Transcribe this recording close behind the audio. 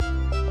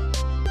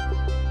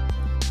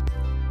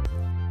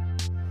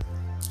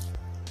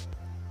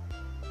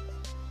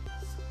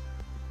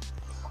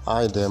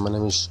Hi there, my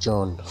name is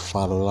John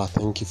Falola.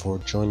 Thank you for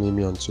joining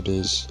me on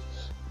today's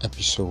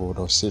episode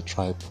of Say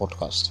Try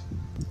podcast.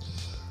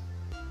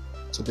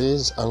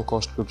 Today's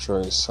anchor scripture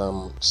is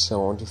Psalm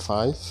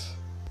 75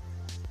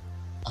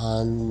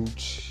 and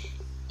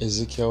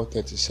Ezekiel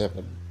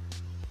 37.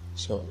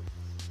 So,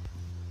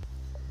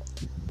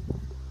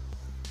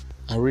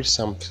 I read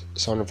Psalm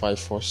 75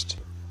 first,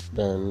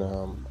 then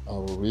I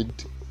will read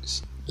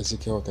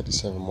Ezekiel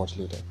 37 much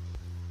later,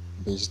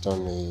 based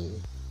on a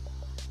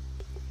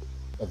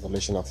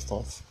evolution of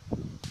thought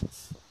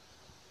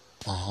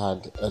I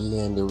had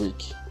earlier in the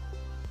week.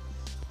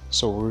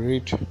 So we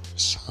read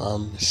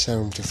Psalm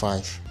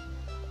 75.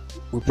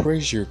 We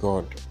praise you,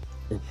 God.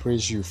 We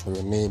praise you for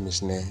your name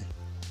is near.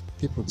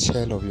 People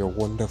tell of your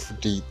wonderful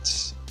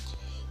deeds.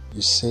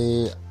 You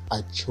say,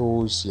 I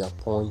chose the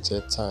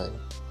appointed time.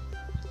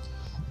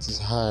 It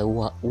is I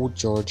who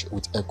judge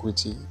with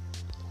equity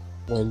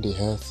when the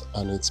earth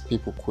and its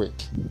people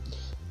quake.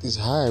 It is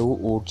I who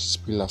holds his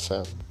pillar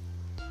firm.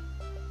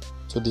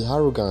 To the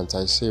arrogant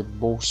I say,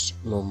 boast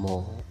no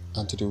more,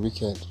 and to the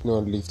wicked, do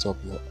not lift up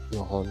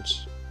your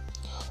horns.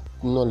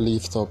 Do not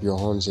lift up your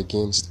horns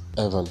against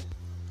heaven.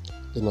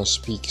 Do not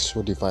speak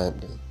so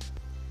defiantly.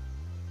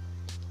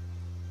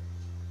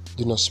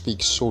 Do not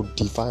speak so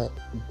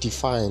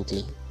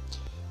defiantly.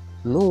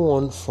 No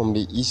one from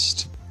the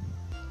east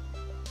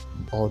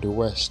or the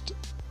west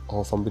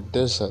or from the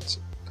desert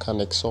can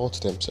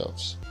exalt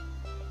themselves.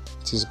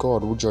 It is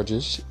God who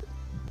judges.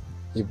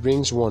 He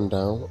brings one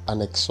down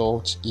and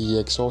he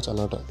exalts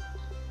another.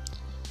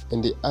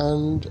 In the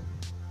hand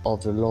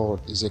of the Lord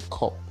is a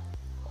cup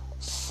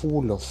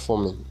full of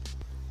foaming,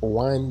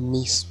 wine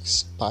mixed with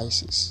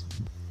spices.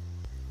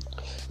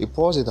 He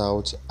pours it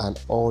out, and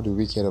all the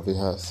wicked of the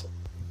earth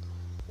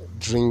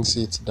drinks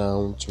it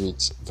down to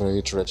its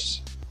very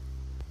dregs.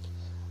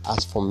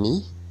 As for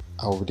me,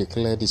 I will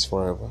declare this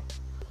forever.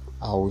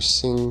 I will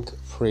sing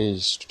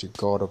praise to the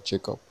God of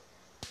Jacob,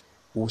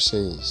 who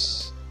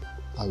says,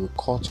 I will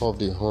cut off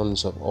the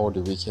horns of all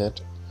the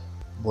wicked,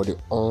 but the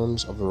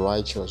horns of the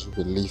righteous will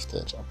be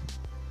lifted up.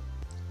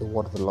 The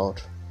word of the Lord.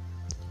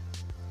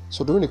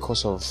 So during the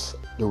course of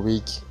the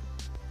week,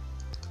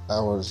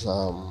 I was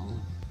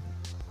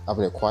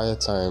having a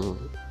quiet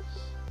time,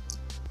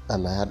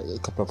 and I had a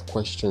couple of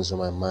questions in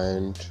my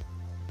mind,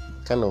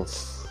 kind of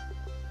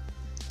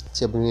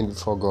tabling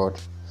before God,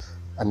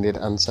 and need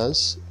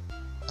answers.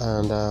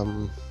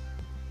 And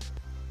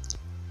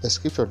the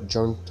scripture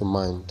jumped to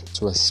mind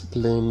to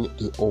explain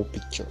the whole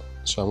picture.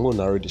 So I'm going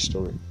to narrate the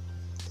story.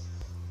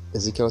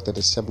 Ezekiel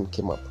 37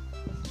 came up.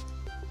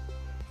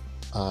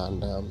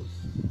 And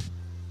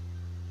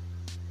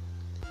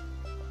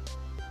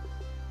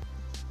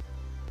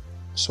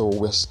so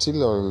we're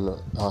still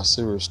on our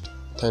series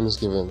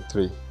Thanksgiving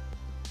 3.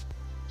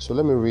 So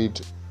let me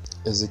read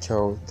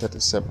Ezekiel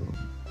 37.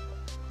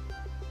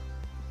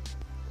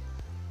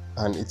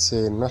 And it's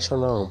a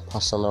national and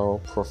personal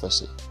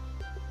prophecy.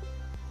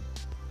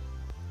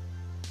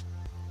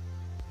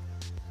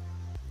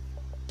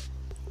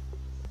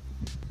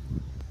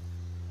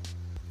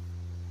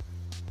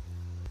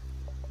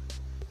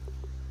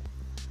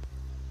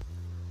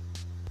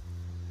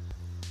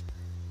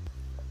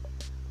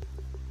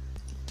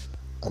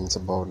 And it's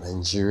about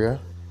Nigeria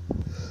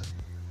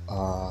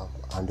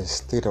and the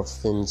state of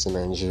things in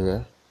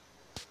Nigeria.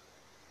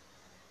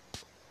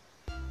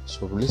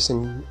 So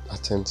listen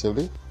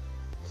attentively.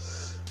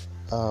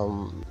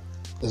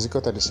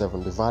 Ezekiel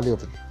 37, the valley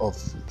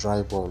of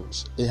dry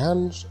bones. The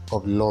hand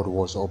of the Lord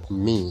was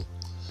upon me,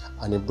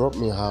 and he brought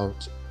me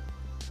out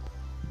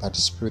by the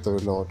Spirit of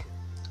the Lord,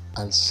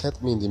 and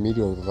set me in the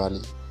middle of the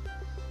valley.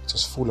 It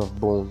was full of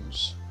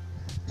bones.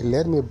 He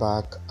led me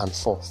back and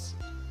forth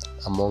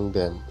among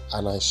them,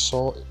 and I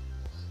saw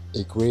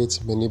a great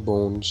many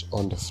bones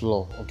on the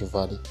floor of the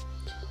valley,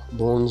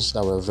 bones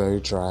that were very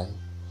dry.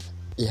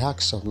 He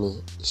asked of me,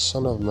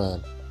 Son of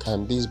man,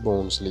 can these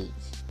bones live?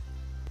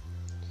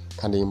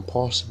 Can the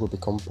impossible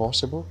become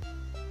possible?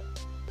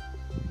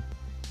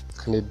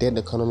 Can the dead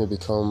economy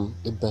become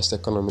the best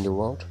economy in the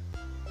world?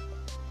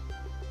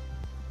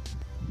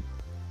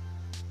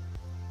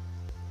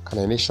 Can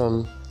a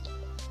nation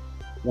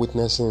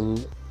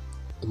witnessing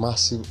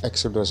massive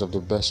exodus of the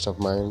best of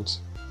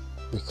minds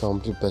become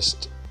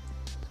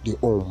the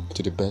home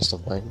to the best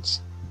of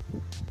minds?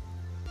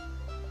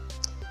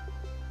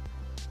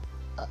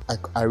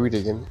 I read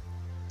again.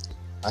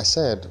 I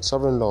said,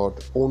 Sovereign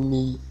Lord,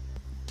 only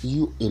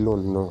you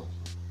alone know.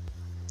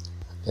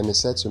 Then he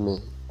said to me,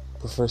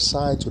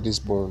 prophesy to these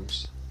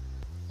bones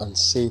and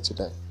say to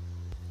them,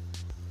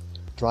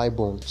 dry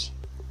bones,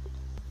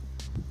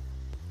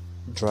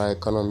 dry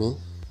economy,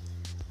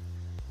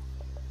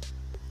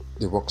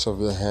 the works of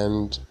your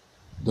hand,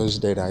 those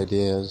dead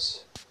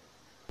ideas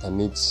that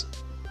needs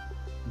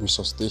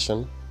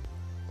resuscitation,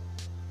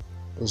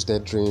 those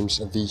dead dreams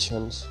and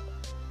visions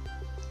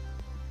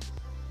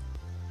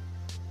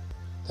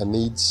that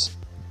needs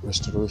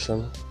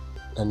restoration,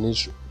 that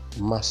needs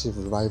massive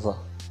revival.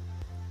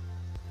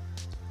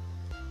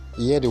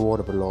 Hear the word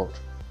of the Lord.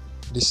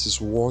 This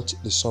is what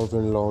the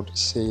sovereign Lord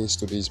says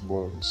to these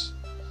bones.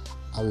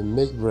 I will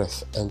make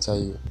breath enter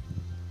you,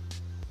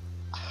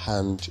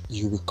 and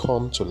you will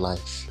come to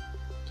life.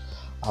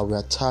 I will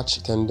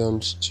attach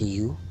tendons to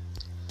you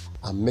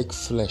and make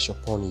flesh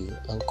upon you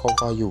and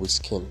cover you with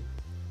skin.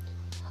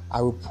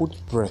 I will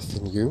put breath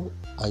in you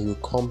and you will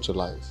come to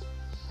life.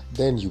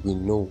 Then you will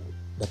know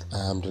that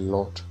I am the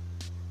Lord.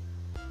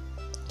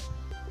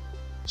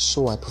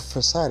 So I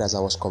prophesied as I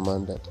was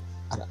commanded,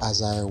 and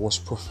as I was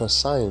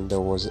prophesying,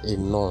 there was a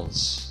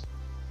noise,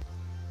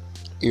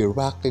 a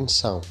rattling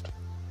sound,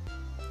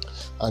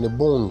 and the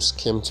bones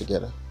came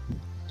together,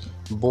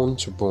 bone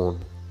to bone.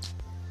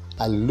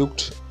 I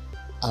looked,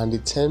 and the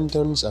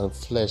tendons and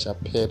flesh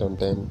appeared on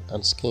them,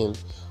 and skin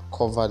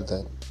covered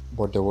them,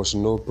 but there was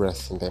no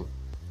breath in them.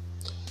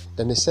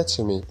 Then he said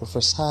to me,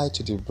 prophesy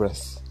to the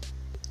breath.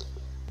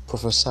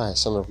 Prophesy,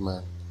 son of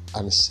man,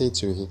 and say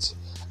to it,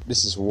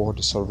 this is what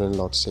the sovereign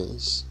Lord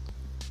says.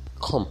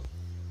 Come,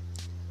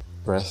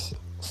 breath,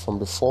 from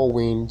the four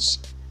winds,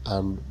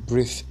 and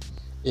breathe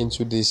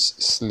into this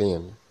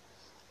slain,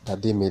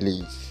 that they may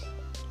live.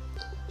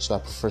 So I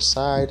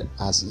prophesied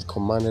as he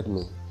commanded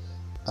me,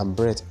 and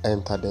breath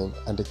entered them,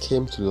 and they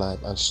came to life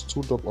and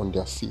stood up on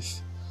their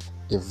feet,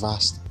 a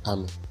vast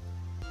army.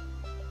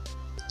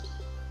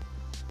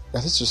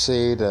 That is to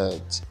say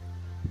that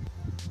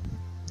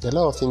there are a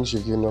lot of things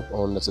you've given up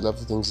on. There's a lot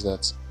of things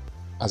that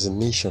as a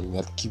nation we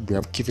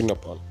have given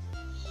up on.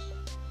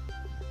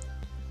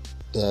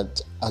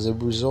 That as a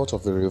result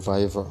of a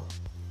revival,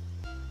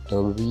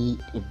 there will be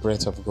a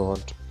breath of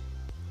God.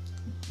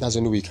 That's the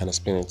only way you can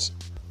explain it.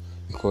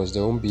 Because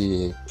there won't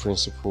be a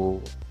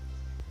principle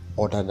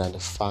other than the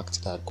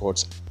fact that God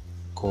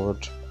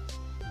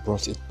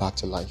brought it back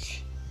to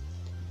life.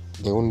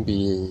 There won't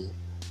be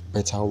a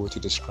better way to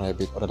describe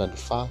it other than the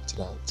fact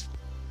that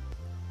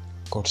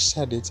God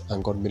said it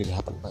and God made it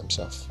happen by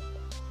himself.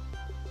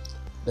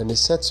 Then he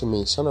said to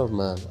me, son of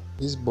man,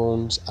 these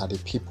bones are the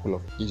people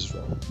of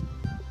Israel.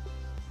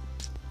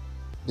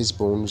 These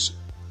bones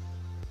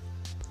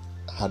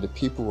are the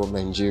people of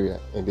Nigeria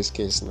in this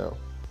case now,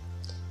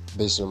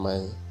 based on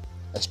my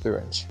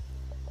experience.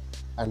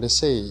 And they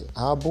say,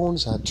 our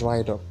bones are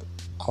dried up,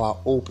 our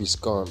hope is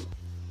gone,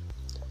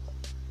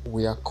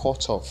 we are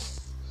cut off.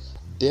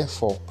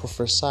 Therefore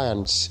prophesy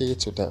and say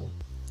to them,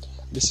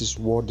 this is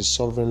what the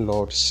sovereign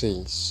Lord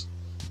says.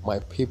 My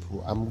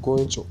people, I'm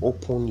going to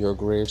open your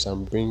graves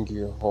and bring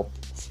you up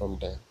from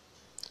there.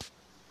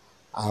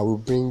 I will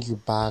bring you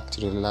back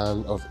to the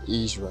land of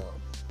Israel,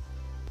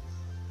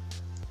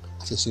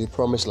 that is to the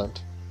promised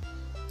land.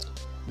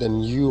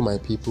 Then you, my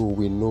people,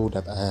 will know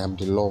that I am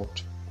the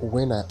Lord.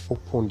 When I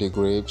open the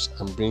graves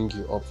and bring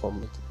you up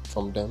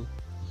from them,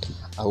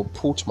 I will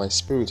put my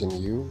spirit in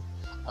you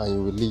and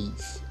you will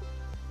live.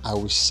 I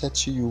will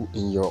settle you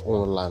in your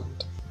own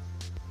land.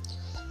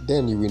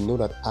 Then you will know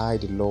that I,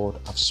 the Lord,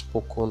 have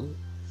spoken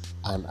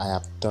and I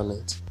have done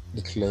it,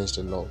 declares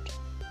the Lord.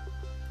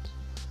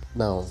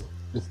 Now,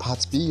 the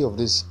part B of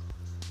this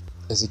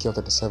Ezekiel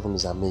 37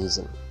 is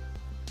amazing.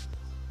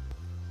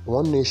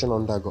 One nation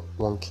under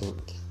one king.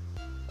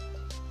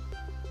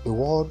 The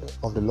word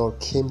of the Lord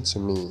came to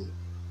me,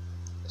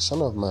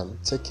 son of man,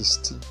 take a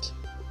stick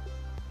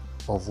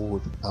of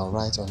wood and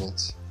write on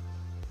it,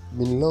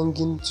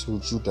 belonging to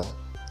Judah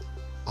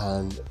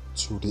and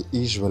to the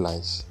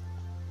Israelites,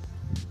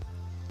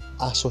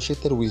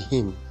 associated with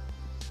him.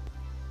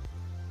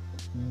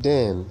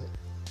 Then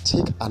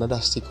take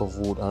another stick of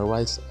wood and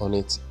write on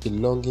it,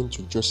 belonging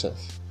to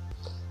Joseph,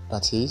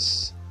 that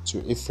is,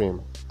 to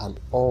Ephraim and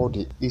all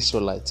the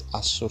Israelites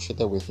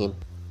associated with him,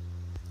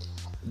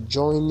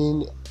 join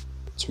them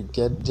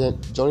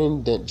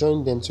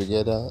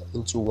together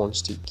into one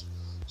stick,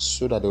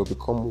 so that they will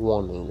become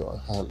one in your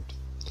hand.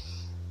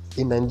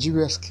 In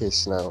Nigeria's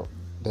case now,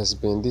 there's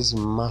been this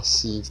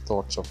massive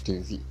thoughts of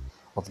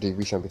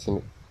division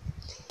between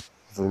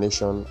the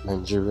nation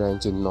Nigeria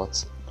into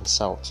north and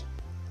south.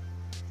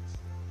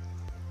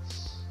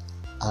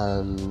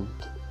 And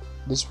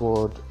this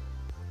word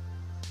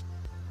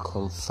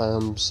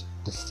confirms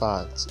the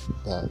fact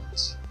that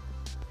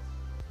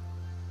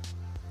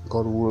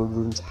God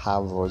wouldn't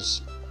have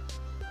us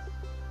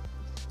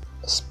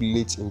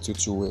split into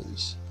two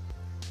ways.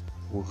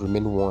 We'll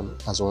remain one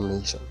as one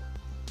nation.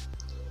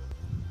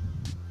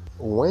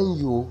 When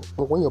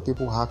your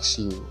people ask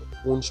you,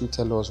 won't you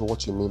tell us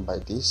what you mean by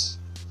this?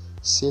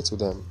 Say to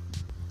them,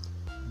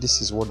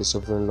 this is what the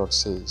sovereign Lord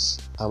says.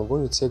 I'm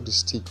going to take the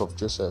stick of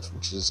Joseph,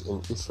 which is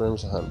in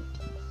Ephraim's hand,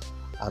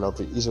 and of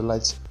the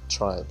Israelite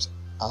tribes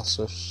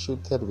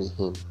associated with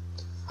him,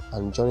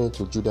 and join it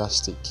to Judah's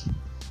stick.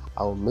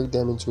 I will make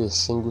them into a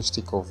single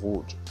stick of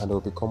wood, and they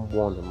will become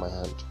one in my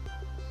hand.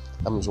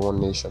 That means one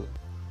nation.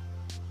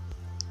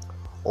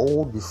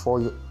 Hold before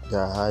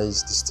their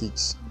eyes the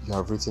sticks you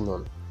have written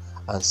on,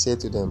 and say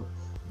to them,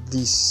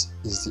 this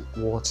is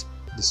what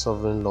the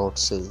sovereign Lord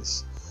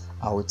says.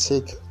 I will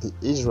take the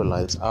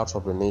Israelites out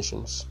of the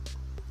nations.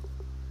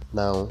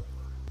 Now,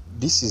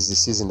 this is the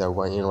season that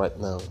we're in right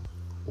now,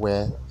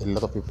 where a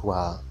lot of people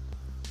are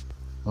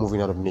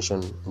moving out of the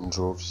nation in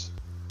droves,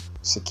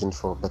 seeking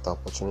for better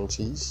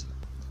opportunities.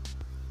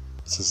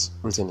 It is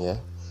written here,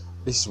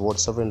 This is what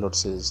Sovereign Lord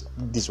says.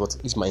 This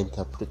is my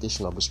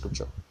interpretation of the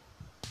scripture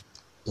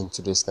in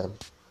today's time.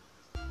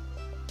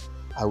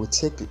 I will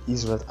take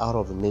Israel out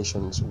of the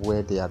nations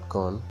where they had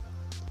gone.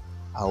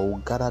 I will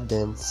gather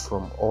them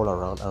from all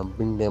around and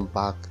bring them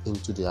back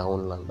into their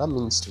own land. That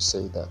means to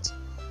say that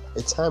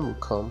a time will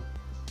come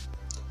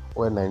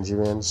where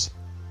Nigerians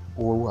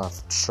who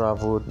have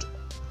traveled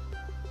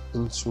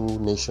into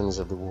nations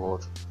of the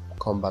world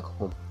come back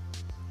home.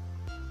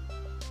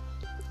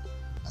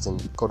 I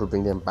think God will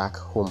bring them back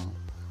home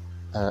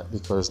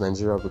because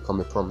Nigeria will become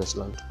a promised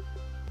land.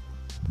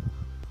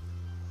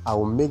 I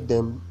will make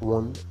them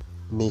one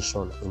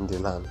nation in the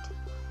land,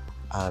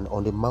 and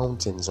on the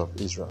mountains of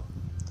Israel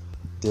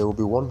there will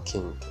be one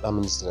king. That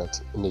means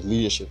that in the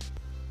leadership,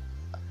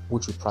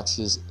 which will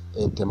practice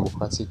a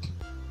democratic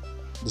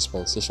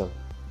dispensation,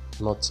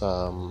 not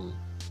a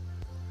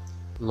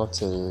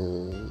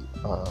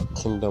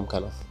kingdom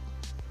kind of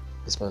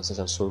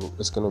dispensation. So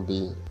it's going to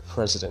be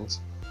president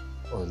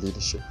or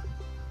leadership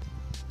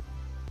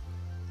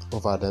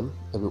over them.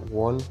 There will be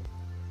one,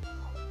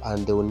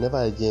 and there will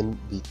never again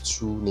be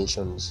two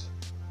nations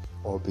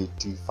or be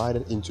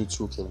divided into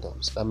two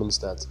kingdoms. That means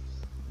that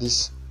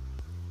this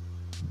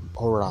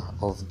aura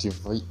of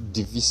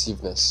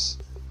divisiveness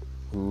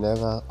will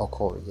never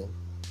occur again.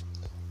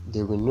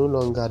 They will no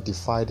longer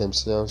defy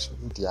themselves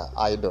with their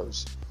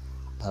idols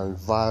and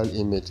vile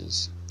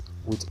images,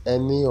 with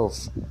any of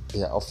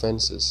their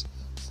offenses,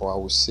 for I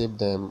will save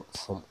them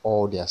from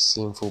all their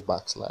sinful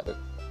backsliding.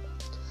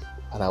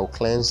 And I will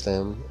cleanse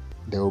them.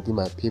 They will be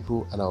my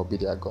people, and I will be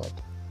their God.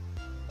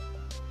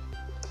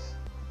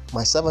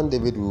 My servant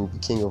David will be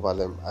king over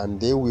them, and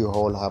they will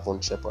all have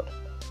one shepherd.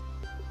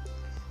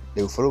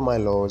 They will follow my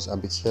laws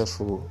and be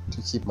careful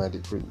to keep my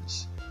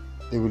decrees.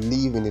 They will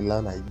live in the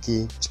land I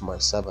gave to my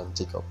servant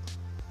Jacob,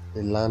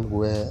 the land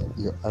where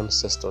your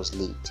ancestors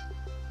lived.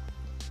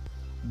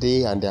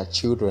 They and their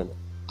children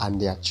and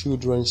their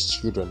children's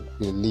children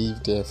will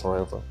live there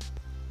forever.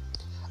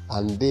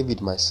 And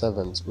David, my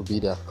servant, will be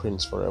their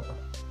prince forever.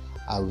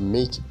 I will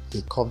make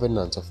a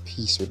covenant of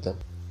peace with them.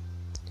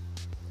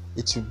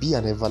 It will be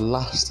an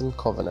everlasting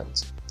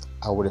covenant.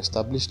 I will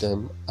establish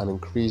them and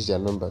increase their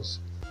numbers.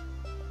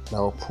 And I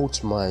will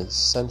put my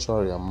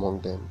sanctuary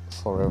among them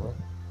forever.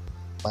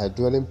 My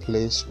dwelling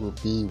place will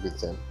be with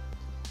them.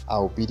 I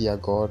will be their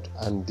God,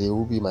 and they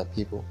will be my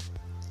people.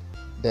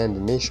 Then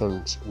the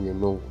nations will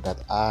know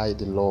that I,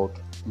 the Lord,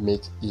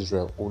 make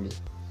Israel holy.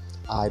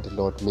 I, the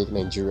Lord, make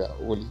Nigeria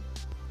holy,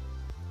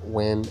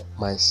 when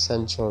my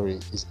sanctuary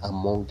is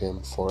among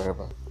them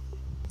forever.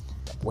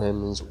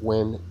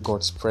 When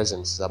God's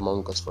presence is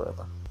among us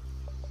forever.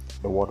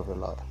 The word of the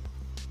Lord.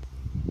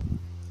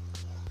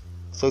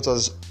 So it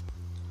was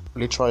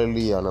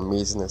literally an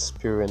amazing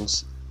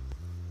experience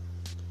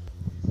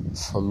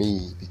for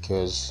me,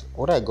 because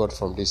what I got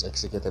from this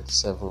Ezekiel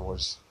 37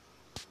 was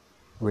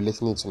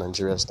relating it to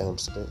Nigeria's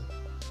times today.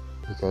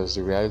 Because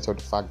the reality of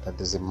the fact that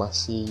there's a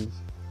massive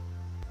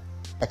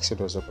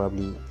exodus of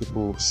probably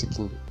people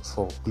seeking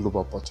for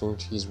global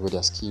opportunities where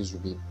their skills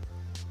will be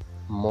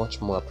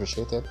much more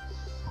appreciated.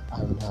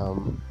 And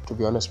to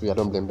be honest with you, I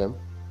don't blame them,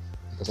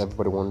 because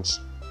everybody wants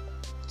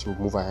to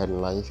move ahead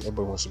in life.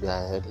 Everybody wants to be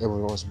ahead.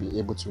 Everyone wants to be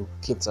able to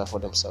cater for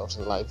themselves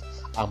in life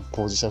and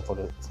position for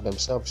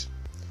themselves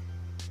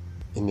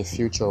in the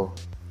future,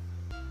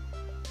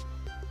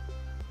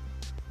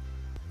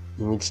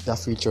 in which that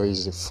future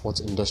is the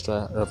fourth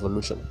industrial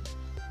revolution,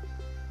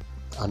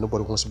 and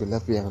nobody wants to be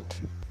left behind.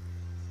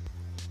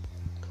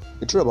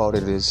 The truth about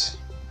it is,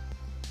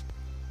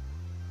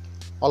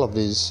 all of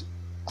this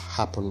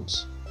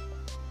happens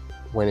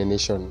when a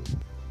nation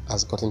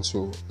has gotten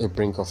to a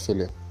brink of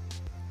failure.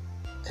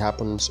 It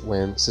happens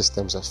when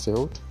systems have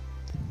failed,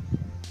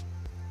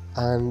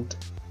 and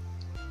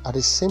at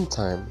the same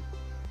time,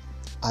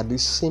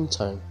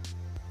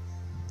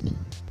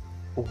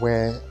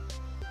 where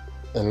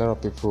a lot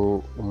of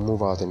people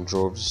move out in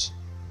droves,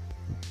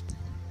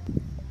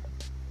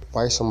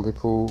 while some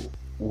people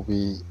will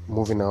be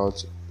moving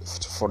out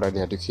to further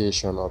their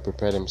education or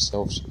prepare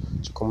themselves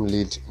to come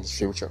lead in the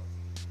future.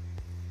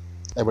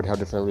 Everybody have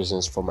different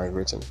reasons for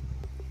migrating.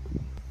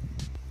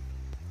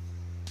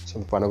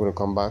 Some people are not going to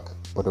come back,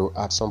 but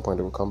at some point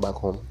they will come back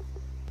home,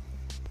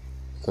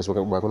 because we're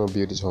going to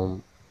build this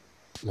home,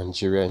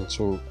 Nigeria,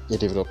 into a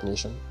developed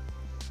nation.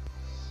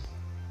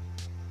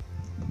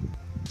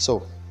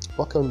 So,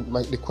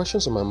 the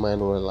questions in my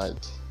mind were like,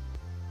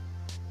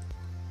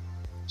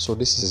 so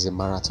this is a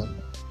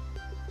marathon,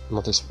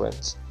 not a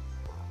sprint.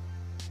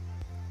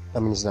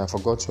 That means that for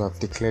God to have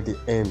declared the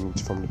end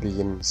from the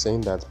beginning,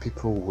 saying that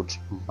people would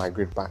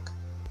migrate back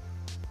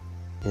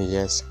in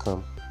years to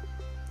come,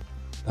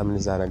 that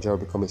means that Nigeria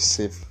will become a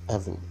safe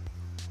haven.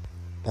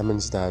 That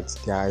means that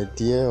the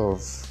idea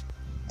of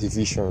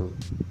division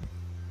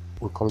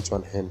will come to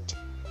an end.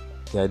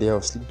 The idea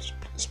of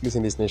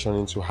splitting this nation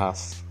into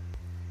half,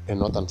 the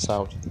north and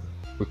south,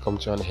 will come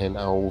to an end,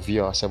 and we'll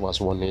view ourselves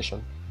as one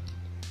nation.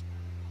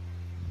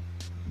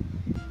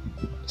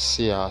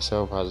 See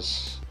ourselves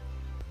as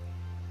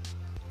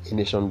a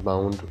nation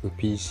bound with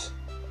peace,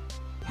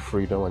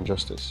 freedom, and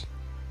justice.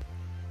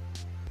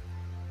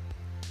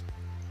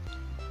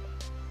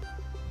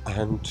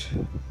 and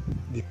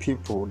the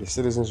people, the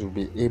citizens, will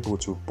be able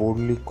to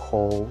boldly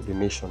call the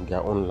nation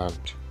their own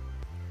land.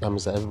 That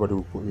means that everybody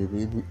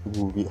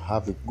will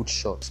have a good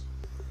shot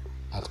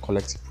at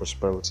collective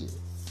prosperity.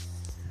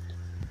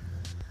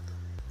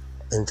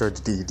 Enjoy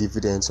the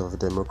dividends of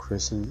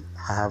democracy,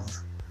 have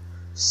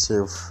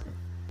safe,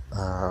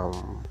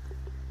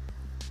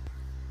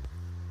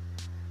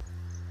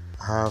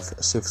 have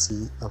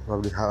safety, and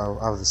probably have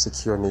a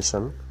secure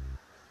nation,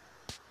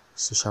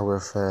 social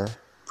welfare,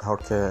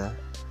 healthcare,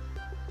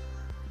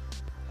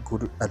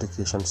 good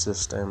education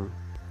system,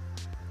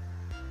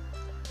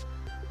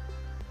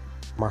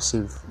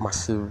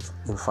 massive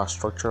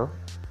infrastructure,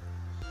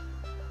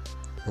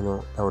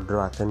 that would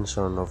draw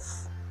attention of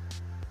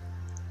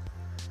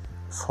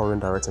foreign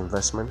direct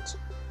investment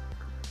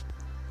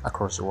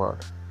across the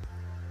world.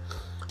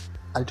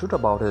 And the truth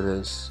about it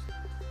is,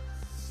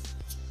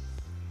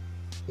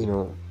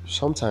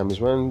 sometimes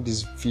when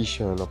this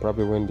vision, or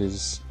probably when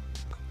these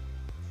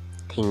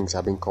things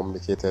are being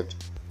communicated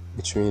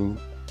between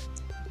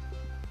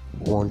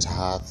one's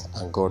heart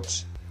and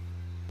God's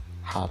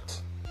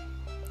heart,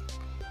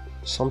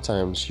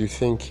 sometimes you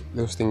think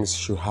those things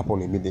should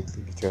happen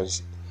immediately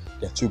because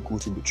they're too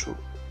good to be true.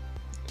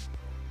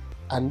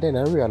 And then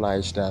I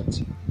realized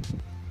that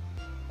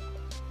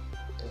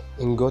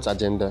in God's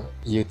agenda,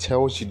 He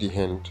tells you the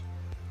end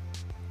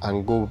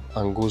and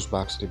goes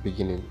back to the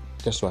beginning,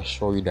 just to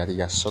assure you that He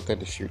has sorted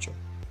the future.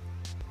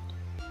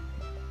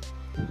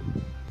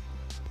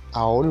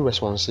 Our only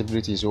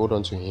responsibility is to hold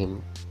on to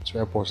Him to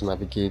help us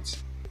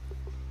navigate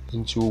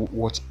into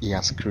what He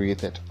has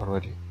created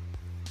already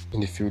in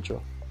the future,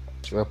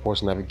 to help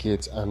us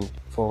navigate and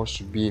for us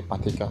to be a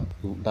partaker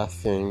in that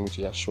thing which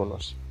He has shown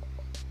us.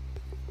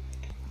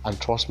 And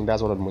trust me,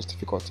 that's one of the most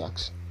difficult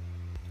tasks,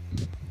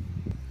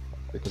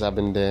 because I've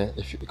been there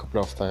a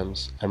couple of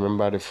times. I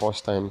remember the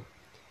first time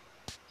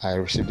I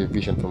received a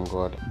vision from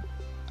God,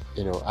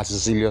 as a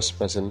zealous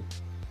person.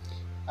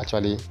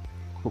 Actually,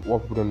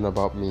 what people don't know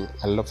about me,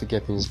 I love to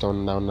get things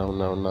done now,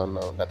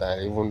 that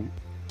I even,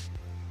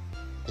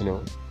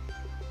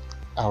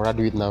 I'd rather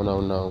do it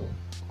now,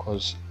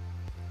 because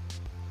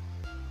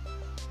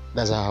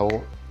that's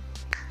how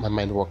my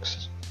mind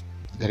works.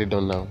 Get it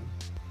done now.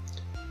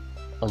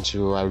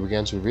 Until I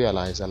began to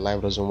realize that life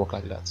doesn't work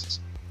like that.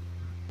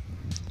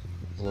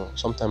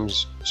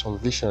 Sometimes some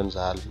visions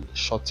are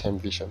short-term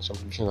visions, some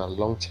visions are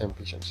long-term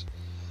visions.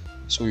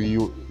 So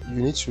you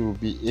need to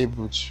be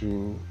able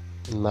to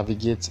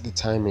navigate the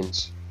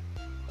timings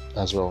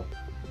as well,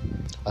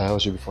 or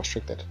else you'll be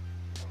frustrated.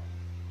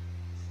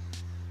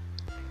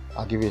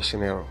 I'll give you a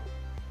scenario.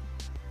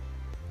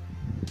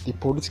 The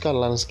political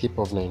landscape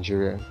of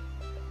Nigeria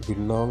will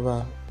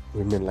never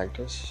remain like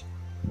this.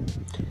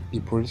 The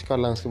political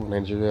landscape of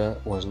Nigeria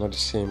was not the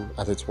same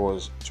as it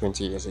was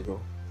 20 years ago,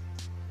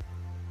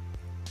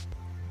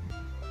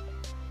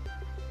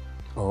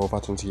 or over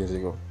 20 years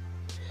ago.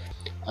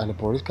 And the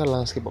political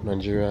landscape of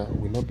Nigeria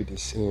will not be the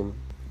same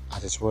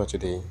as it were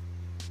today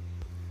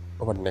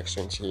over the next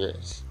 20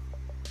 years.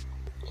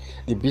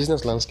 The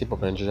business landscape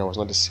of Nigeria was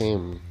not the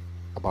same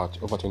about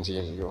over 20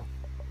 years ago.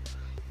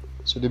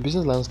 So the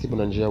business landscape of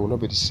Nigeria will not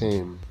be the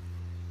same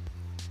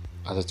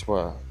as it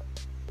were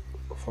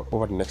for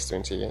over the next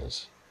 20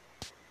 years.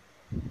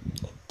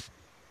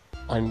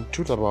 And the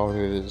truth about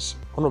it is,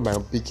 one of my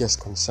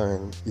biggest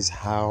concerns is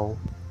how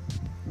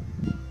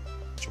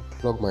to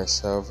plug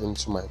myself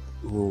into my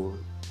role,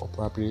 or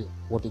probably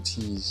what it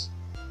is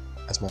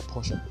as my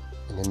portion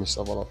in the midst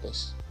of all of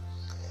this.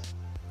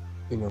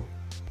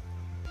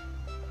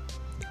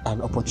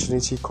 An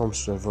opportunity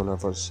comes to every one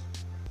of us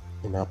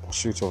in our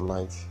pursuit of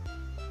life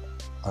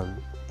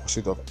and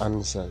pursuit of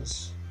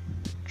answers,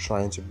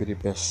 trying to be the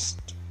best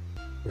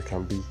we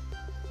can be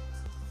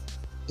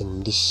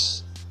in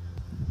this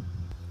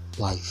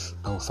life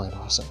that we find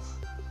ourselves.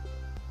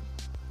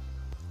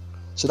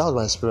 So that was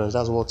my experience.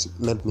 That's what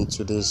led me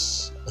to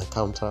this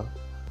encounter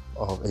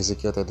of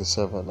Ezekiel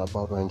 37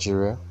 about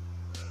Nigeria,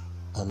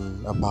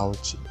 and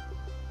about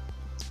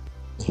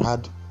it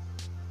had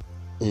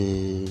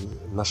a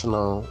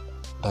national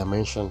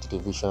dimension to the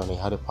vision and it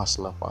had a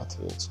personal part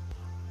to it.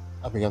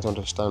 I began to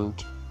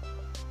understand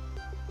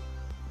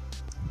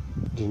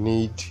the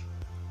need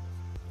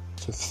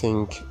to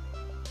think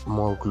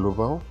more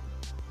global,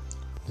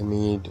 the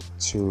need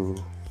to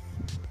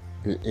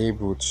be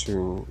able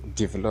to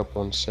develop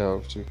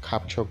oneself to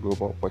capture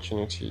global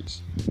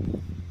opportunities,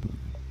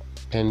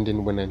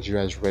 pending when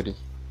Nigeria is ready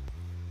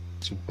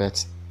to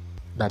bet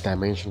that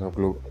dimension of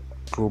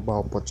global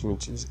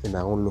opportunities in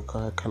our own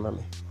local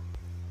economy.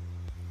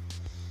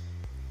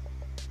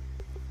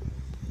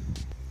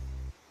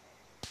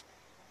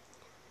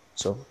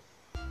 So,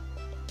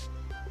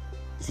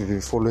 if you've been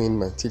following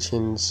my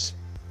teachings,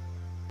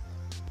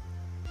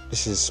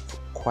 this is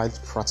quite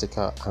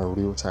practical and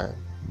real time.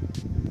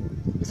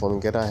 If you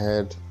want to get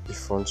ahead,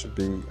 if you want to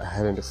be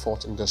ahead in the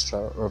fourth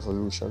industrial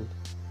revolution,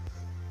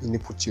 you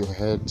need to put your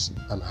head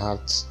and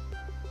heart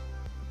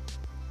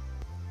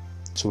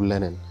to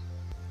learning,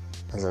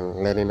 as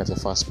in learning at a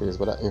fast pace,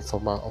 whether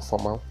informal or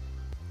formal.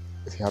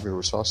 If you have the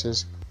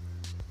resources,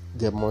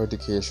 get more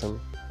education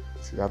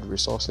if you have the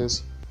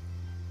resources,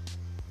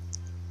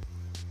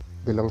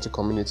 belong to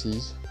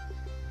communities,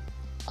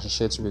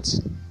 associate with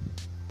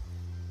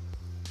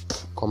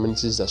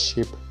communities that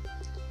shape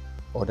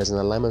or there's an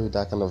alignment with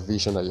that kind of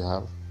vision that you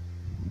have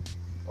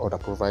or that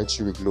provides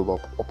you with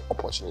global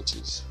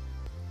opportunities.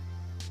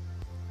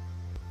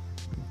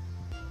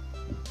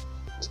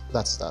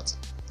 That's that.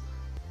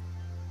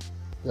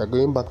 We are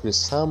going back to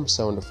Psalm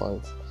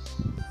 75.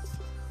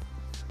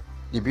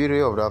 The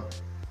beauty of that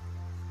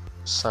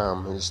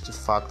psalm is the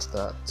fact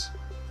that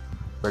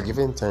we're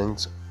giving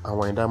thanks and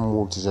we're in that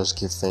mood to just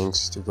give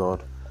thanks to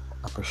God,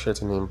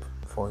 appreciating Him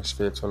for His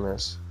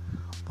faithfulness.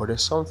 But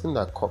there's something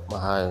that caught my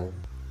eye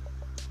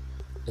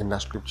in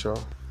that scripture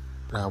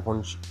that I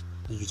want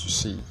you to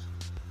see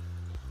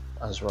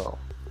as well.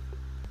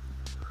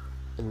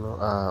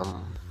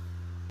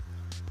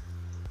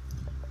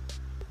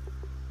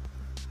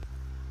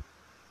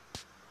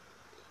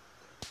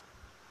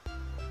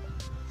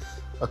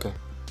 Okay,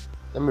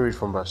 let me read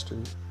from verse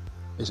 2.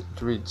 It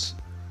reads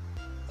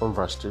from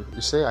verse 2.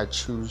 You say, I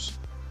choose,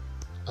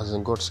 as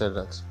in God said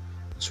that,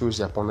 choose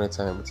the appointed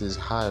time. It is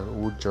I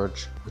who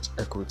judge with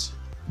equity.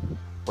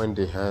 When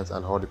they hurt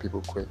and all the people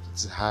quake, it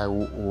is I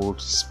who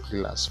holds his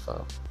pillars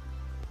firm.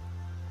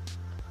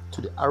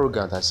 To the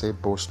arrogant I say,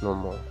 boast no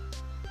more.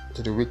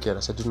 To the wicked I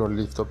say, do not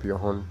lift up your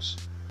horns.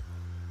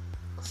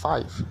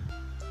 5.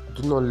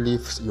 Do not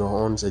lift your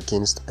horns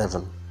against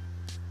heaven.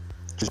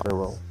 Choose very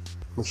well.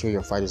 Make sure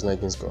your fight is not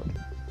against God.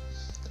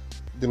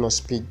 Do not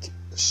speak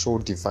so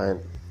divine.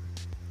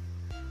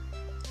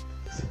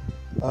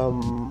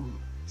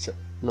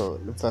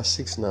 Verse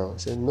 6 now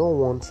says, no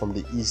one from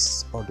the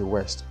east or the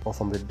west or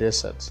from the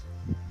desert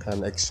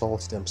can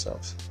exalt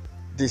themselves.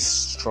 This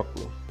struck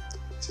me.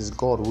 It is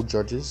God who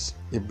judges.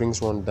 He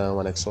brings one down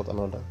and exalts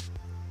another.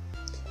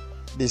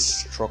 This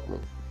struck me.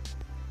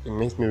 It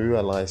makes me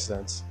realize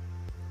that,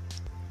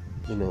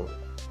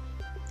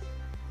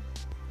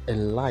 a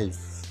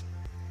life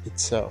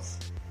itself,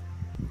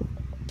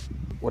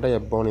 whether you're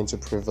born into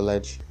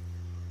privilege,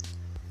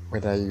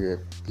 whether you've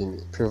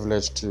been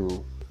privileged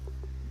to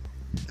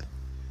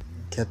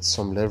get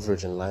some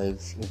leverage in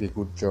life, maybe a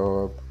good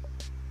job,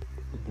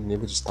 you've been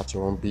able to start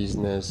your own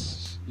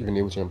business, you've been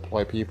able to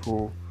employ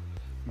people,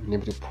 you've been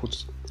able to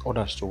put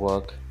others to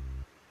work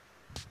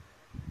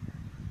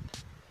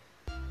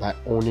by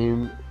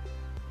owning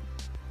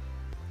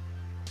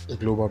a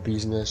global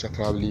business or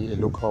probably a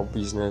local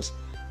business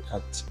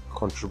that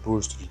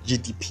contributes to the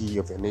GDP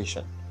of a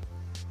nation.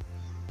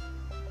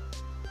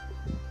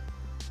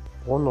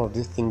 One of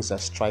the things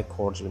that strike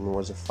chords with me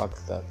was the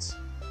fact that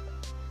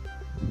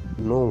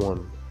no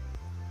one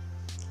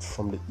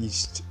from the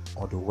east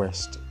or the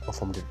west or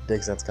from the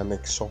desert can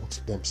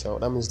exalt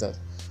themselves. That means that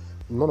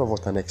none of us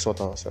can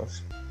exalt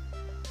ourselves.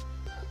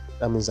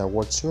 That means that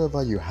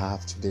whatsoever you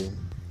have today,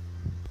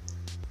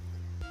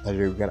 that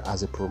you regard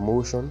as a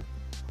promotion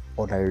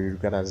or that you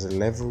regard as a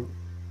level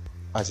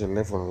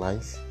in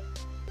life,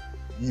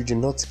 you do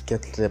not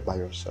get there by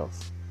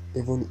yourself.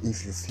 Even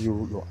if you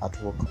feel your hard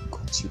work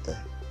got you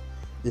there,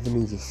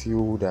 even if you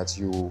feel that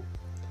you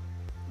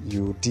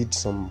did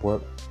some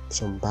work,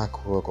 some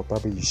back work, or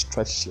probably you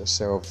stretched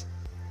yourself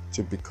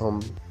to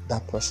become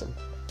that person.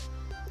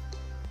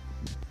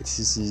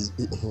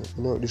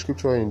 The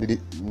scripture in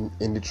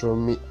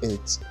Deuteronomy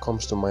 8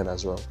 comes to mind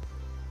as well.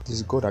 It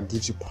is God that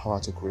gives you power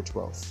to create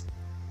wealth.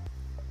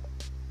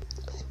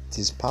 It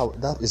is power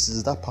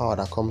that power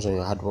that comes on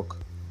your hard work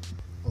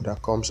or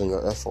that comes on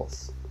your effort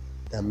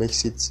that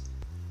makes it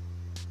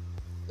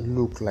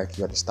look like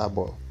you are the star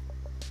boy,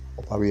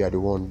 or probably you are the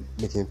one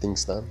making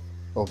things done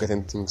or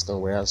getting things done,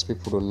 whereas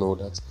people don't know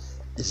that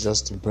it's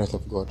just the breath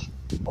of God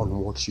on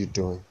what you're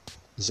doing.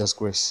 It's just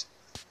grace,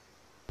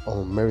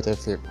 unmerited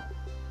favor.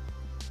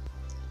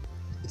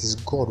 It is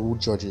God who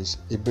judges.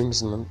 He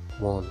brings in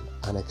one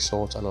and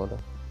exalts another.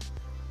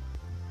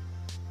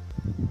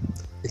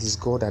 It is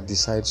God that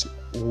decides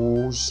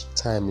whose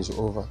time is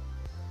over,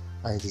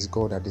 and it is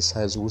God that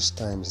decides whose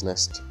time is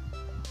next.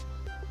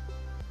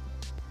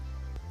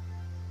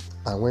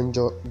 And when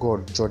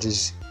God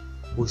judges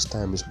whose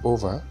time is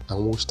over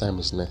and whose time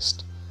is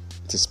next,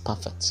 it is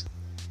perfect.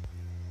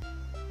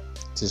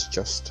 It is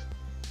just.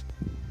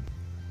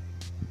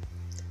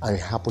 And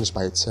it happens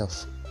by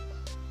itself.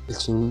 It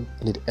doesn't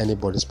need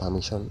anybody's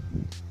permission.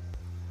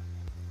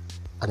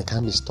 And it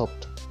can't be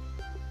stopped.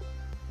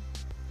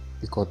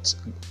 Because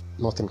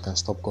nothing can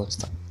stop God's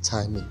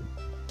timing.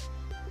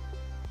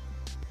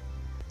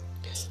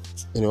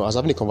 I was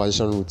having a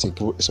conversation with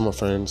some of my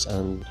friends,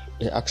 and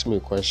they asked me a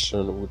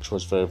question which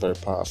was very, very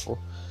powerful.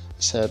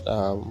 He said,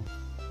 do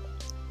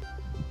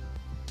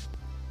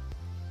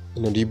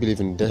you believe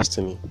in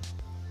destiny?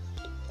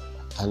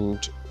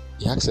 And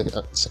he asked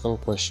a second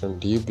question,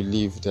 do you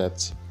believe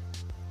that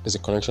there's a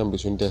connection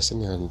between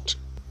destiny and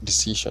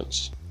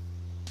decisions?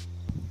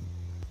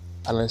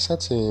 And I said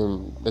to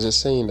him, there's a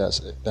saying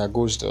that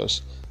goes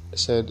thus. I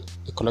said,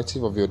 the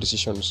collective of your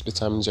decisions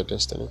determines your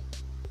destiny.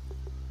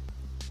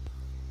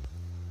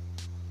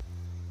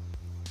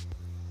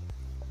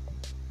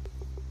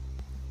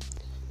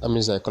 That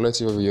determines the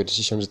quality of your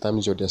decisions,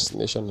 determines your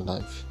destination in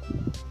life.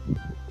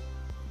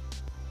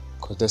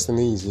 Because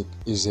destiny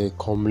is a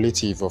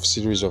cumulative of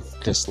series of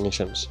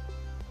destinations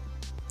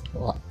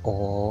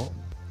or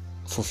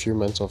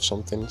fulfillment of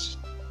some things.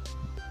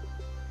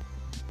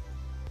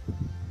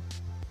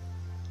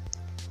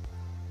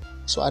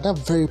 So at that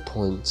very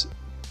point,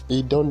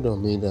 it dawned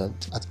on me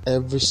that at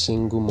every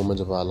single moment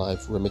of our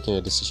life, we're making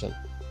a decision.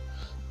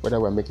 Whether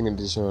we're making a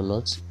decision or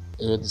not,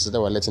 it's that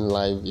we're letting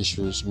life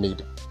issues make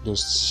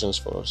those decisions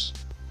for us.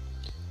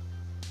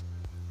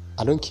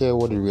 I don't care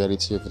what the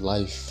reality of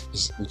life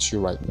is with you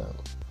right now.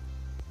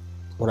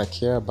 What I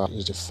care about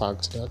is the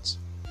fact that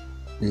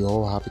we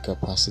all have the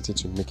capacity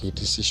to make a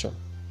decision.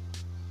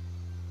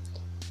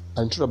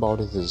 And the truth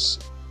about it is,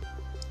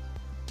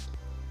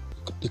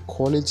 the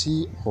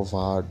quality of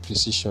our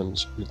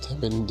decisions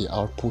determine the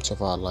output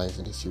of our life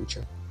in the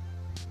future.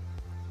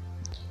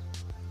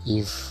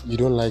 If you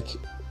don't like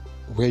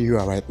where you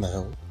are right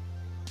now,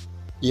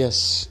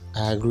 yes,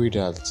 I agree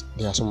that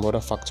there are some other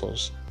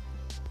factors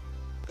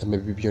that may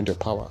be beyond your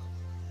power.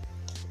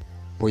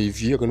 But if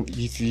you are going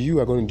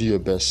to do your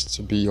best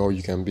to be all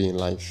you can be in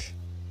life,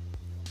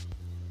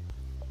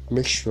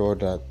 make sure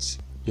that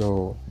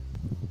your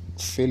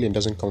failing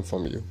doesn't come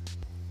from you.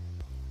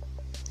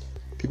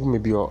 People may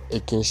be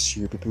against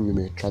you, people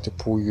may try to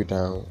pull you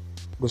down.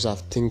 Those are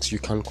things you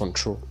can't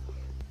control.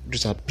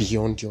 Those are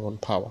beyond your own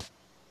power.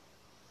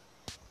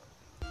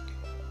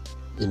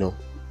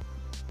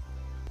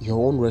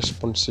 Your own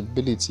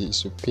responsibility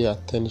is to pay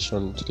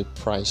attention to the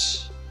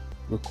price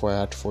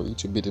required for you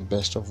to be the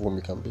best of whom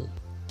you can be,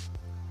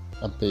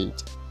 and pay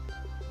it.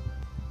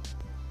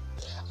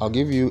 I'll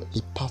give you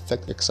a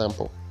perfect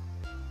example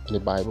in the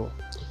Bible.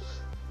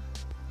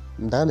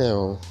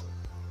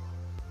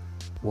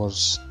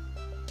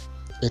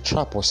 A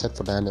trap was set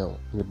for Daniel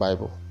in the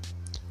Bible,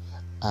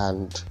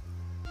 and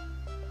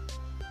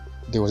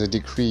there was a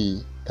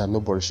decree that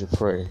nobody should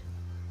pray,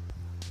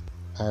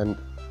 and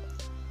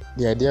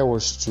the idea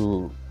was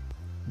to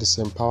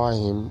disempower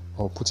him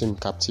or put him in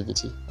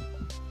captivity.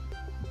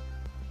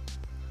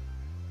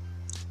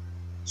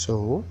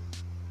 So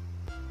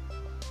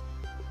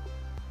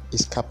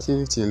his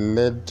captivity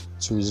led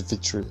to his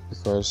victory,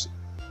 because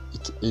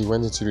he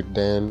went into the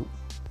den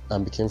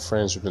and became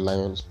friends with the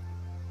lions,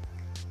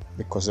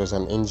 because there was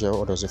an angel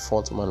or there was a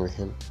fourth man with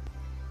him.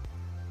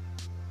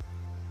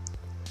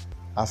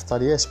 After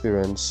the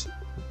experience,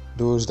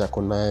 those that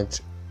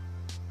connived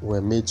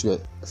were made to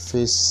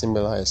face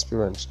similar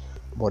experience,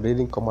 but they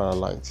didn't come out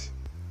alive.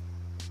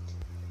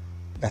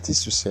 That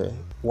is to say,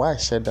 why I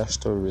shared that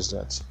story is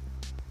that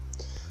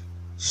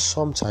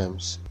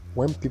sometimes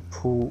when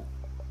people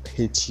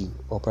hate you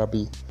or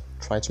probably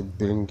try to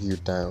bring you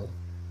down,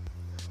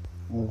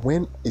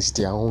 when is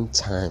their own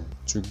time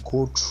to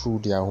go through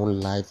their own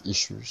life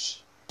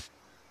issues?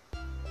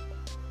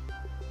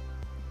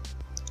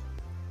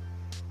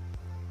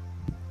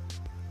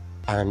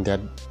 And that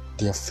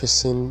they are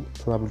facing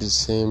probably the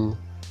same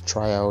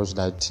trials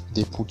that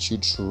they put you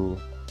through,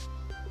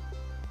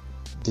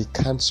 they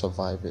can't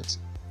survive it.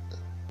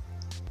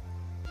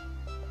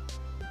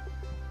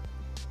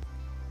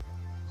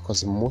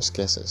 Because in most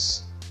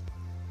cases,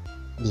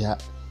 they are,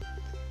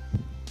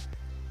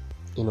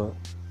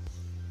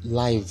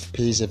 life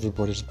pays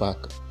everybody's back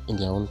in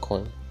their own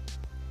coin.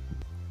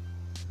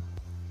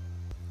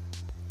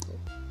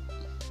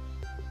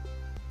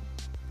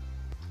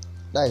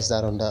 That is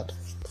that on that.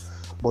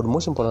 But the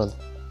most important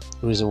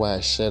reason why I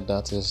shared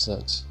that is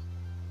that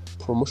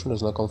promotion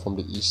does not come from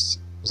the east,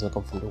 it does not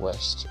come from the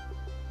west.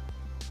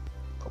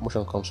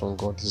 Promotion comes from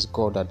God. It is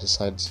God that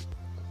decides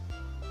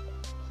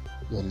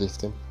you're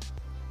lifting.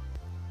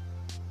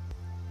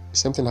 The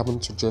same thing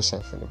happened to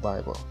Joseph in the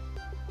Bible.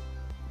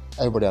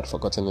 Everybody had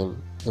forgotten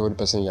him. Every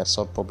person he had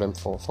solved problem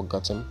for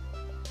forgotten.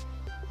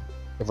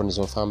 Even his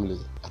own family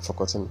had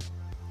forgotten,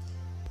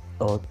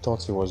 or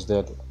thought he was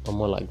dead, or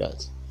more like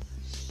that.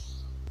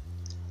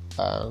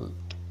 And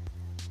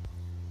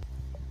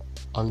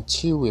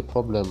until a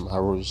problem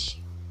arose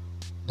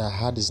that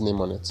had his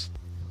name on it,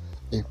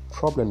 a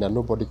problem that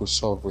nobody could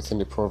solve within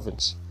the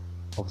province,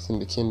 or within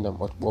the kingdom,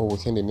 or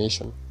within the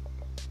nation.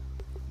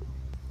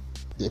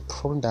 The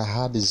problem that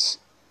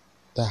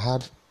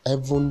had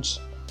heaven's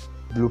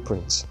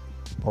blueprint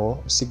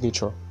or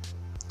signature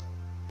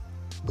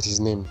with his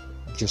name,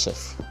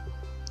 Joseph,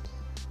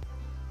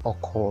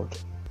 occurred,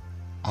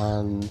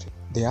 and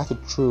they had to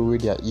throw away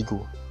their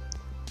ego.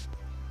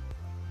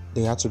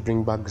 They had to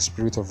bring back the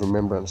spirit of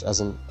remembrance,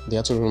 as in they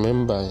had to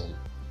remember him,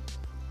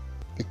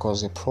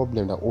 because a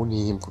problem that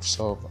only him could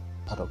solve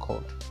had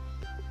occurred.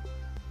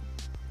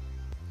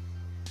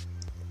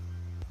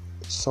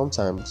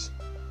 Sometimes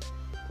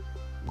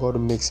God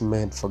makes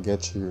men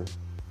forget you,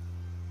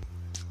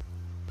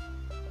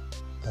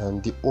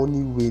 and the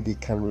only way they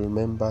can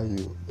remember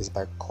you is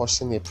by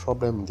causing a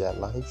problem in their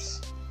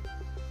lives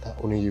that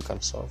only you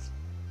can solve.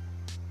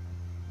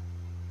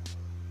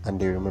 And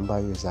they remember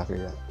you exactly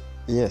that.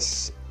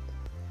 Yes,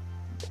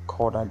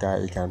 call that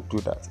guy, he can do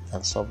that, he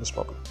can solve this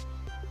problem.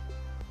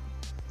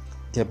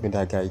 Get me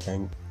that guy, he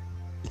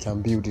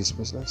can build this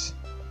business.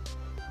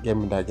 Get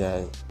me that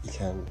guy. He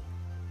can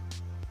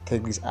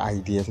take this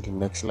idea to the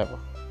next level.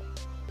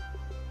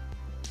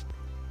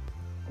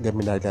 Get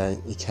me that guy.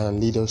 He can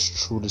lead us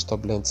through the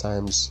turbulent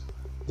times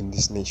in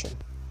this nation.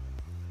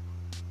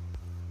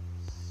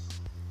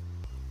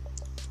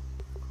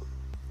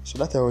 So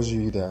that tells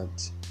you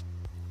that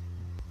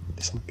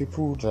there's some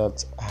people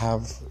that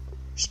have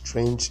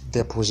strange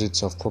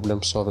deposits of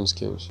problem-solving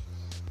skills,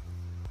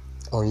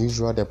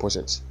 unusual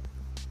deposits,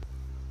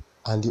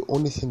 and the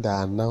only thing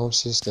that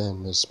announces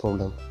them is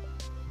problem.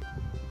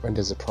 When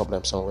there's a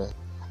problem somewhere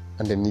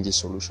and they need a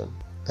solution,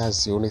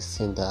 that's the only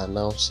thing that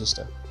announces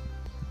them.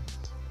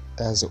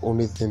 That's the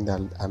only thing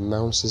that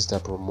announces their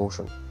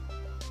promotion.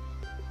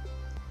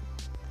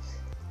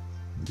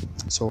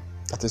 So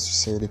that is to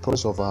say, the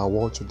problems of our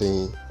world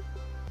today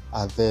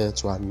are there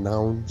to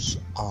announce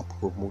our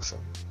promotion.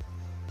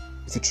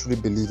 If you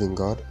truly believe in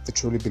God, if you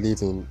truly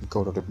believe in the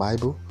God of the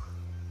Bible,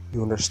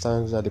 you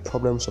understand that the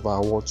problems of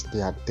our world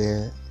today are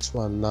there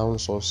to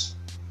announce us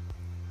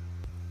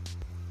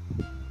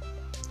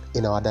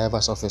in our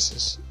diverse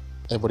offices.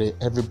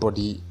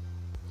 Everybody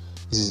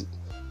is,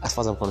 as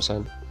far as I'm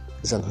concerned,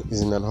 is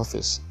in an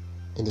office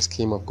in the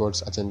scheme of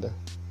God's agenda.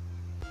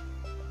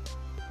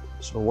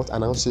 So what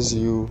announces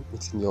you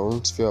within your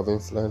own sphere of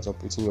influence or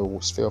within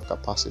your sphere of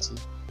capacity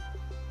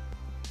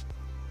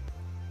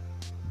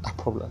are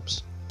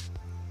problems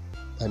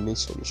that need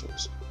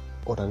solutions,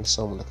 or that need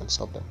someone that can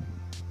solve them,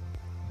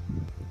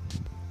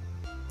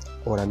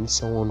 or that need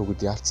someone with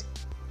that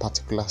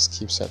particular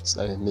skill sets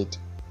that they need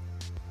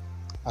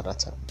at that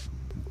time.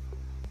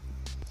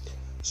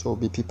 So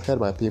be prepared,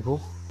 my people.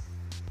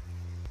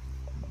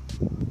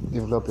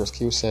 Develop your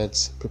skill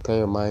sets, prepare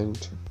your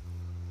mind,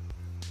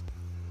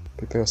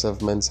 prepare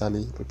yourself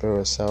mentally, prepare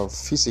yourself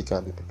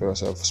physically, prepare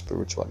yourself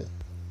spiritually.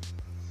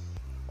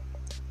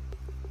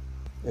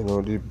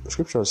 The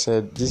scripture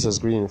said Jesus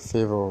grew in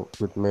favor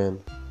with men,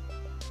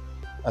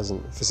 as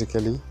in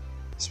physically,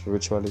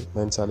 spiritually,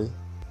 mentally,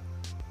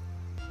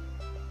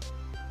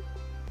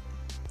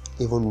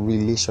 even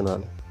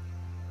relationally.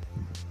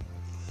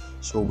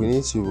 So we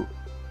need to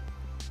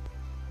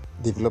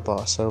develop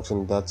ourselves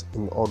in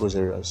all those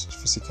areas: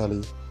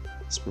 physically,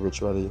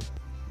 spiritually,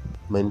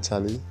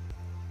 mentally,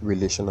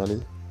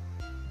 relationally,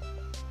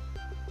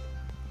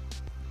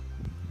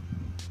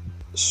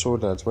 so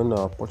that when our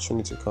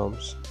opportunity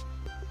comes,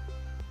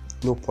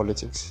 no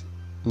politics,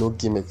 no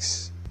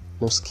gimmicks,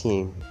 no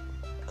scheme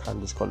can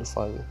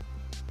disqualify you.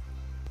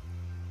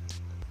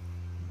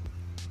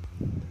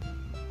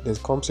 There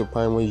comes a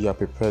point when you are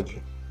prepared.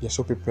 You're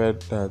so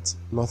prepared that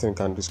nothing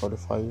can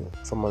disqualify you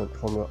from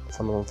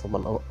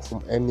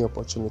any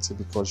opportunity,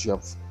 because you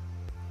have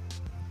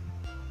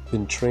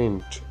been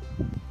trained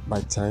by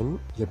time,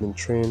 you have been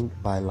trained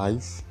by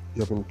life,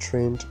 you have been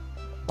trained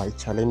by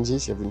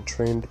challenges, you have been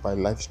trained by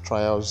life's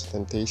trials,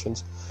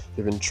 temptations,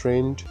 you've been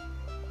trained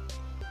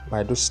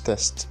by those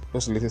tests,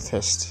 those little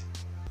tests.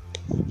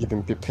 You've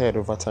been prepared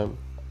over time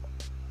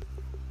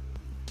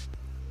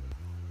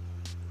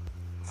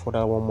for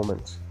that one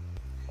moment.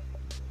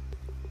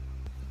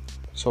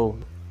 So,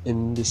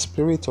 in the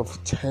spirit of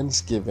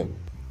thanksgiving,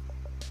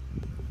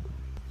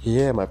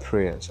 hear my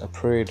prayers. I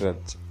pray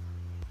that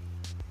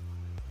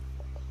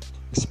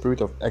the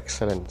spirit of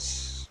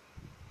excellence,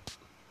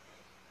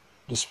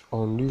 this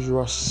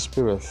unusual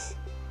spirit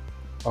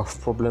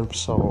of problem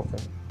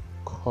solving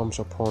comes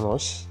upon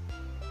us,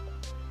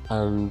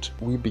 and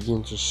we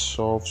begin to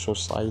solve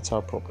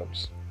societal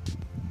problems,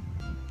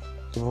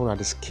 even at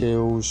the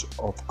scales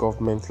of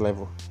government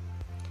level,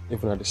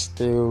 even at the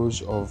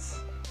scales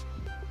of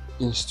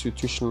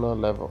institutional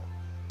level.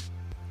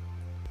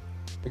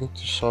 Begin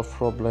to solve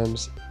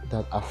problems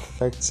that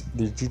affect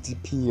the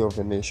GDP of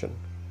a nation.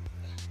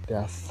 They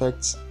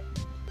affect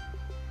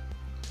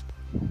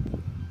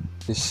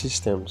the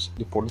systems,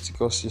 the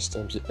political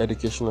systems, the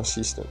educational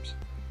systems.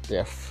 They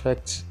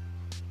affect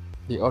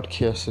the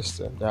healthcare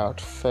system. They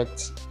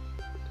affect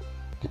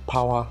the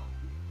power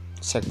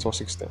sector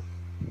system.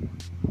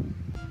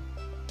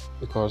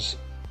 Because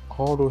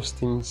all those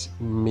things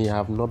may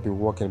have not been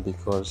working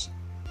because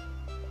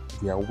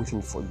we are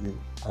waiting for you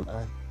and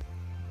I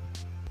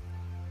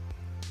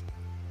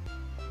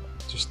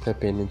to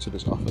step into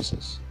those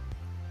offices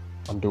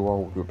and do what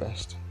we do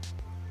best,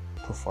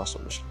 provide a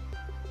solution.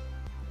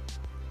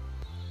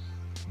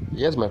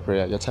 Here's my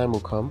prayer: your time will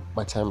come,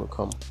 my time will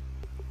come.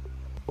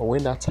 But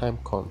when that time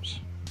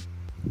comes,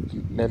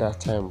 let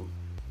that time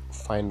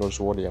find us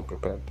worthy and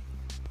prepared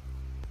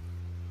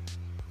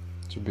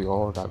to be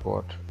all that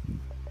God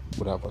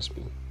would have us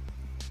be.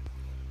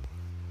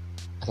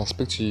 As I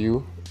speak to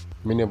you,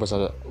 many of us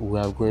we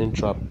are going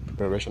through our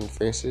preparation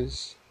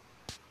phases.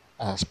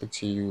 I speak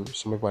to you,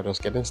 some people are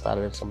just getting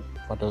started, some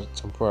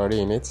people are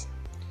already in it.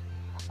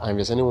 And if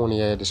there's anyone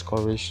here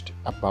discouraged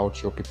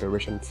about your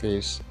preparation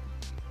phase,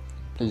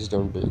 please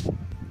don't be.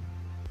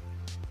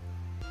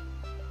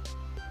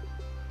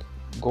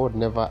 God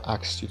never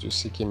asked you to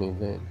seek Him in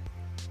vain.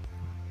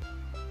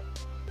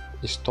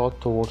 His thought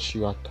towards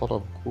you are thought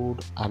of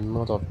good and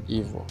not of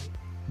evil.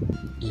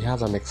 He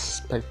has an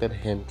expected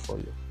end for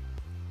you.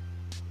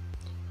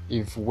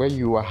 If where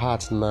you are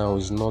at now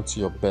is not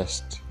your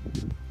best,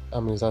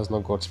 that means that's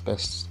not God's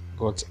best,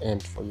 God's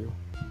end for you.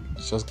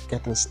 It's just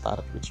getting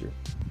started with you.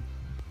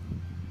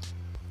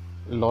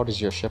 The Lord is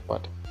your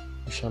shepherd,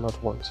 you shall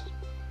not want.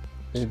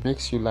 It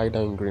makes you lie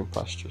down in green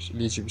pastures, it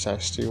leads you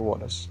beside still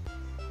waters.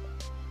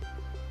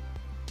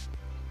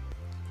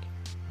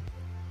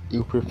 He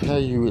will prepare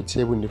you a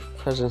table in the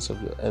presence of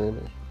your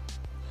enemy.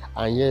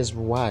 And here's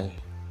why: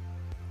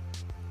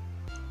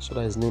 so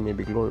that his name may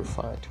be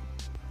glorified,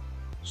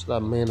 so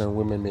that men and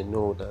women may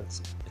know that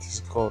it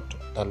is God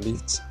that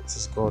lifts, it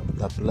is God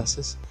that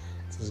blesses,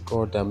 it is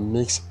God that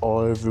makes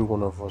every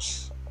one of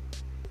us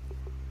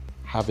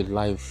have a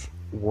life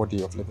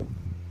worthy of living.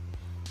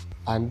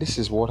 And this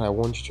is what I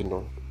want you to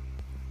know.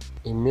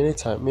 In many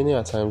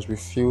times we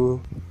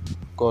feel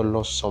God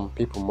loves some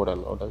people more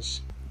than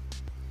others.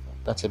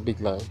 That's a big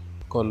lie.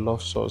 God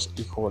loves us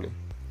equally,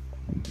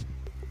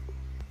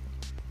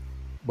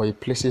 but He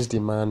places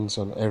demands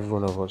on every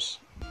one of us.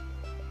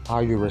 How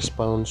you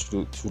respond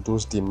to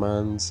those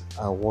demands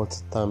are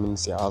what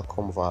determines the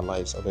outcome of our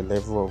lives, or the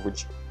level of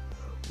which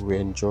we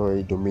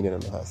enjoy dominion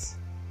on earth.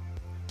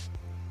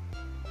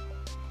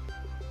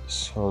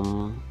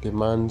 Some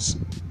demands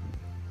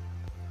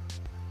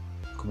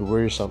could be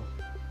worrisome.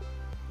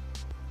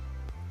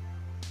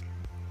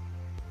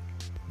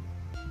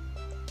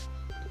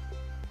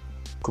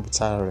 Could be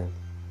tiring.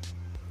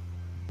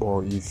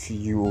 But if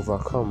you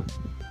overcome,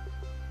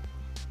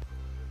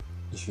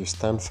 if you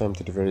stand firm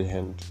to the very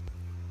end,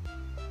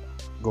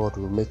 God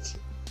will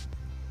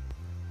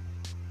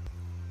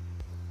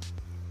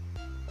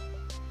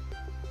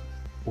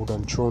would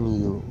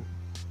enthrone you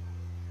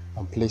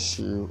and place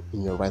you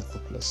in your rightful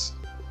place.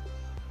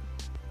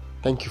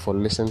 Thank you for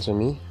listening to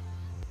me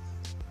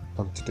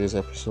on today's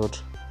episode.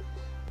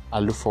 I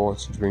look forward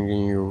to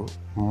bringing you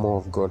more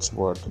of God's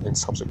word in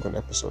subsequent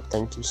episodes.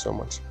 Thank you so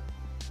much.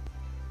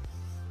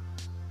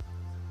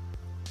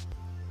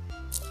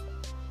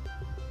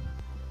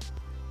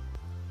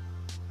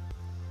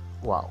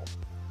 Wow.